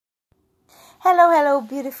Hello, hello,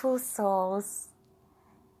 beautiful souls.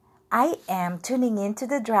 I am tuning into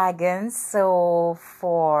the dragons. So,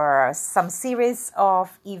 for some series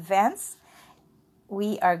of events,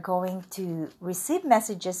 we are going to receive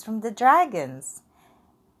messages from the dragons.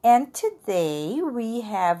 And today we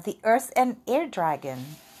have the Earth and Air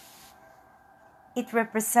Dragon. It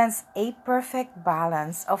represents a perfect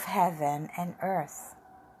balance of heaven and earth.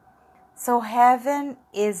 So, heaven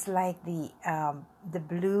is like the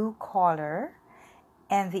blue color,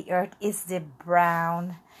 and the earth is the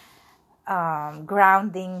brown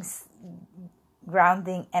grounding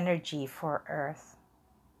energy for earth.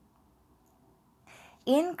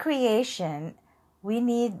 In creation, we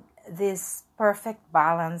need this perfect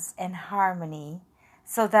balance and harmony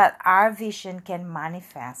so that our vision can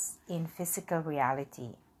manifest in physical reality.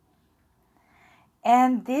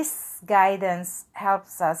 And this guidance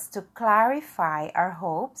helps us to clarify our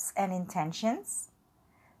hopes and intentions,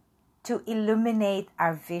 to illuminate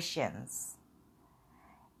our visions.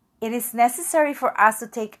 It is necessary for us to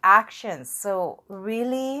take actions. So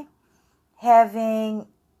really having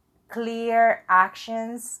clear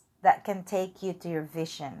actions that can take you to your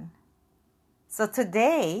vision. So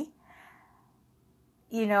today,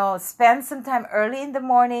 spend some time early in the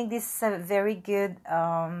morning. This is a very good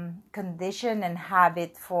condition and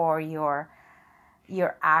habit for your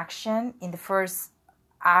action in the first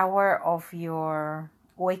hour of your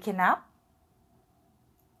waking up.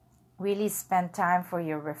 Really spend time for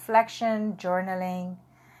your reflection, journaling.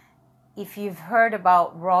 If you've heard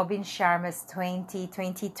about Robin Sharma's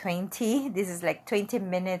 2020, this is like 20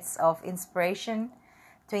 minutes of inspiration,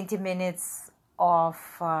 20 minutes of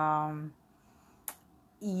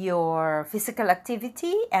your physical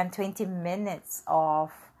activity, and 20 minutes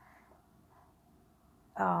of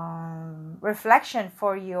reflection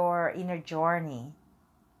for your inner journey.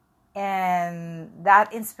 And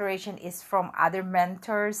that inspiration is from other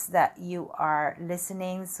mentors that you are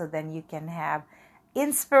listening, so then you can have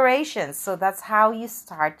inspiration. So that's how you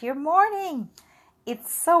start your morning.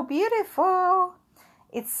 It's so beautiful.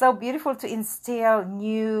 It's so beautiful to instill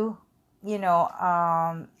new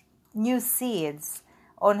seeds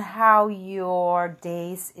on how your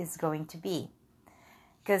days is going to be,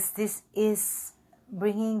 because this is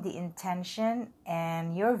bringing the intention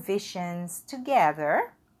and your visions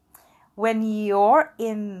together. When you're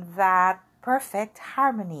in that perfect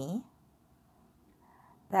harmony,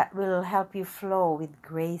 that will help you flow with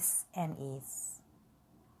grace and ease.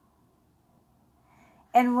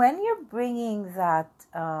 And when you're bringing that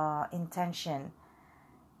intention,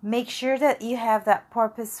 make sure that you have that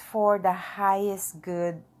purpose for the highest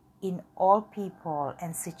good in all people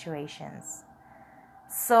and situations,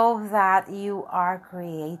 so that you are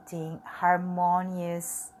creating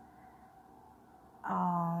harmonious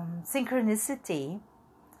synchronicity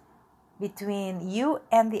between you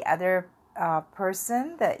and the other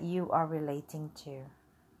person that you are relating to.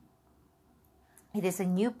 It is a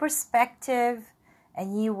new perspective, a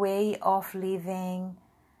new way of living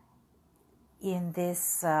in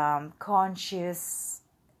this conscious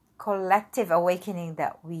collective awakening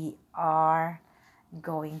that we are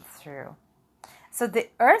going through. So the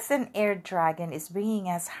Earth and Air Dragon is bringing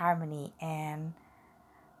us harmony and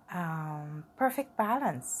perfect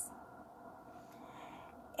balance.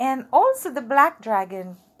 And also the Black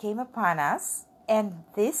Dragon came upon us, and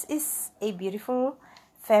this is a beautiful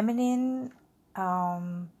feminine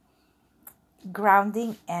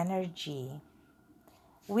grounding energy,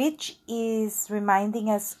 which is reminding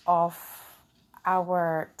us of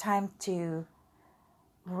our time to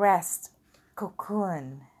rest,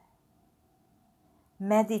 cocoon,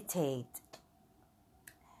 meditate,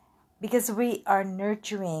 because we are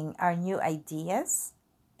nurturing our new ideas,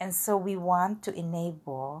 and so we want to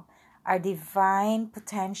enable our divine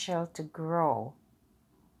potential to grow.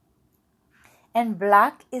 And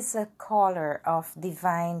black is a color of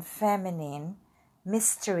divine feminine,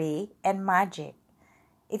 mystery, and magic.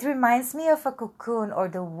 It reminds me of a cocoon or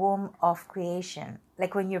the womb of creation,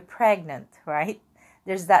 like when you're pregnant, right?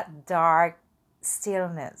 There's that dark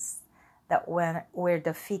stillness that where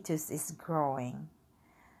the fetus is growing.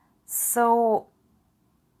 So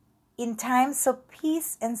in times of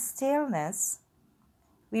peace and stillness,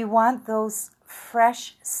 we want those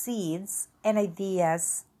fresh seeds and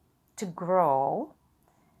ideas to grow,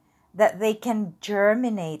 that they can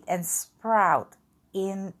germinate and sprout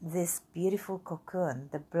in this beautiful cocoon,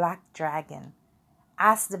 the Black Dragon.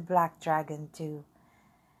 Ask the Black Dragon to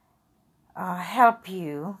help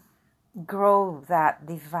you grow that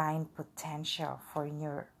divine potential for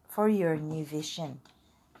your new vision.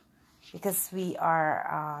 Because we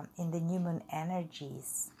are in the new moon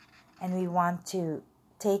energies, and we want to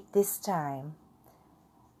take this time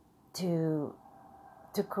to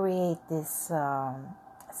create these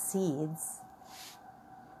seeds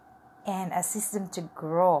and assist them to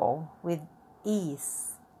grow with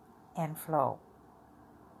ease and flow.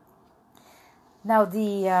 Now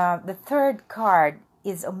the third card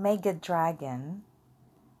is Omega Dragon,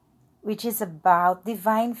 which is about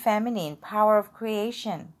divine feminine, power of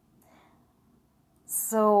creation.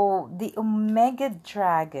 So the Omega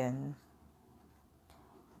Dragon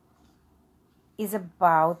is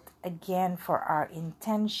about, again, for our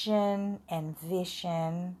intention and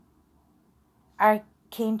vision.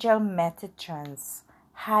 Archangel Metatron's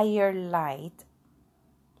higher light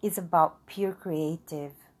is about pure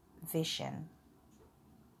creative vision.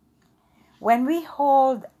 When we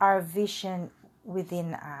hold our vision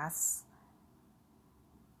within us,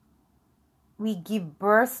 we give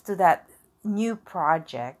birth to that new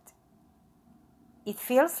project. It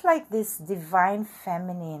feels like this divine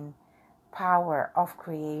feminine power of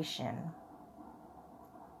creation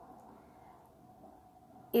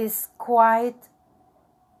is quite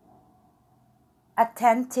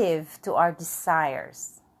attentive to our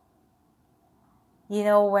desires. You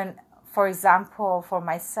know, when, for example, for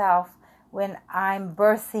myself, when I'm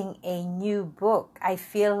birthing a new book, I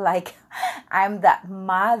feel like I'm that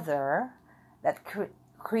mother that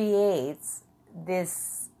creates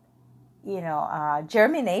this,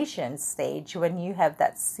 germination stage, when you have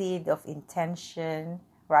that seed of intention,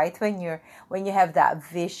 right? When you have that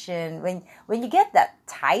vision, when you get that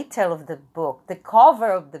title of the book, the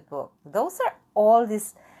cover of the book, those are all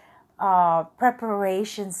this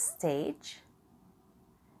preparation stage.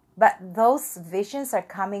 But those visions are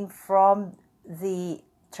coming from the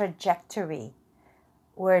trajectory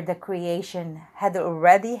where the creation had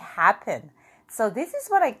already happened. So this is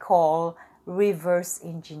what I call reverse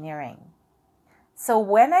engineering. So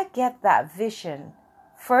when I get that vision,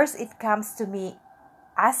 first it comes to me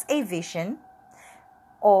as a vision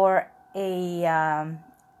or a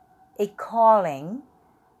calling,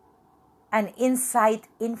 an insight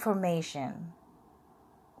information,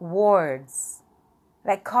 words.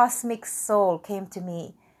 Like cosmic soul came to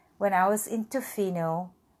me when I was in Tofino,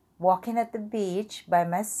 walking at the beach by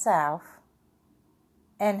myself,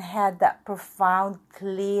 and had that profound,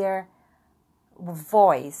 clear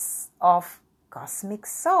voice of cosmic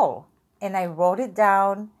soul. And I wrote it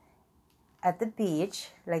down at the beach,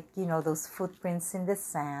 like, those footprints in the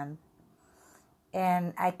sand.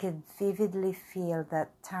 And I could vividly feel that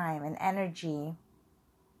time and energy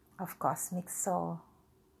of cosmic soul.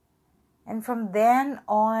 And from then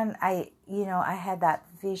on, I had that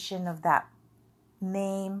vision of that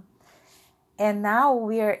name. And now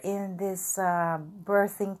we're in this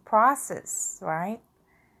birthing process, right?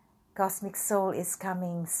 Cosmic Soul is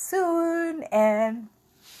coming soon. And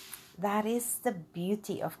that is the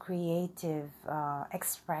beauty of creative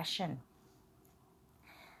expression.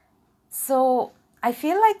 So I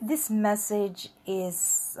feel like this message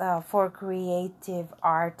is for creative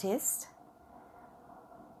artists,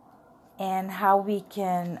 and how we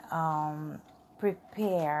can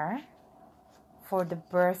prepare for the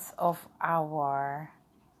birth of our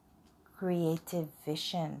creative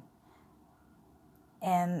vision.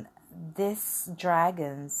 And these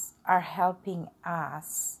dragons are helping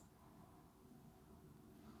us,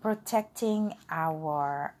 protecting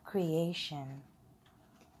our creation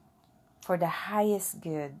for the highest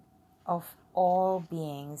good of all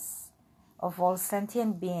beings, of all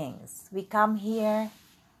sentient beings. We come here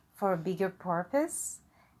for a bigger purpose,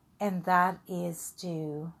 and that is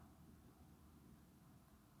to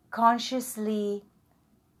consciously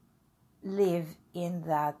live in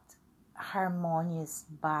that harmonious,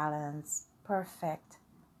 balanced, perfect,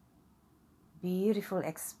 beautiful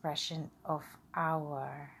expression of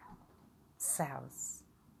our selves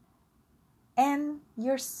and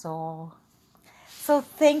your soul. So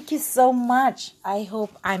thank you so much. I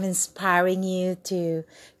hope I'm inspiring you to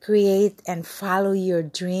create and follow your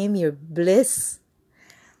dream, your bliss.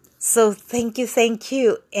 So thank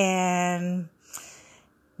you. And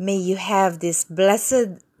may you have this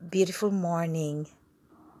blessed, beautiful morning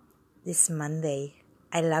this Monday.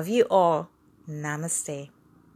 I love you all. Namaste.